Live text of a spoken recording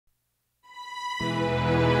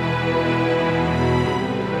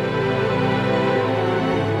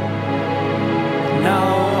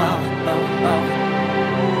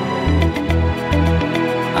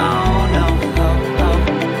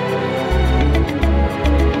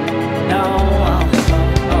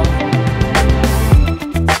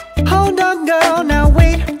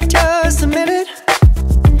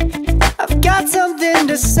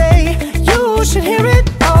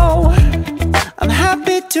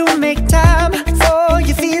to make time for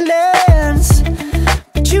your feelings,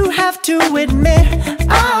 but you have to admit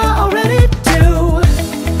I already do.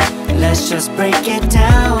 Let's just break it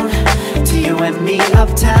down to you and me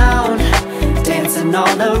uptown, dancing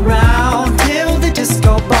all around till the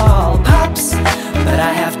disco ball pops. But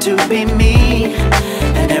I have to be me,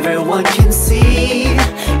 and everyone can see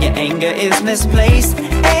your anger is misplaced.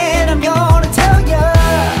 And I'm gonna tell ya,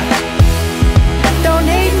 don't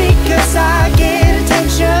hate me cause I get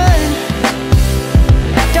attention.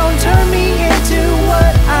 Don't turn me into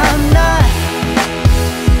what I'm not.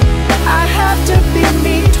 I have to be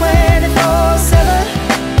me 24/7,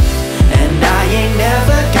 and I ain't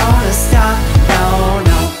never gonna stop. No,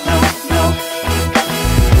 no, no, no.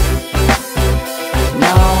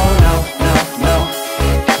 No, no, no, no.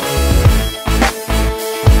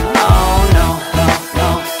 Oh, no, no, no.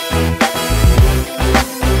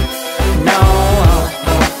 No, oh,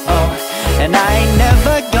 oh, oh. And I ain't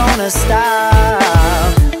never gonna stop.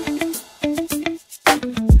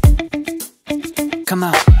 Come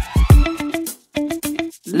on,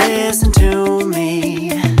 listen to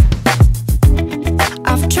me.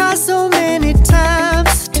 I've tried so many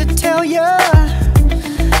times to tell you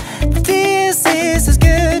this is as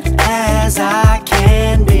good as I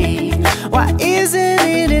can be. Why isn't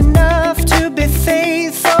it enough to be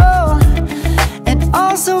faithful and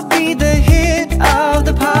also be the hit of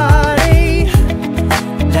the party?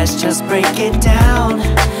 Let's just break it down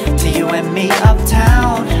to you and me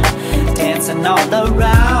uptown, dancing all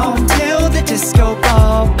around till the disco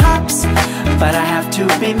ball pops. But I have to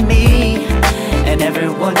be me, and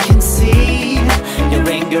everyone can see your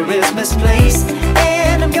anger is misplaced.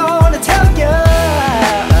 And I'm gonna tell ya,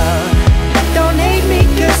 don't hate me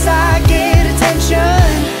cause I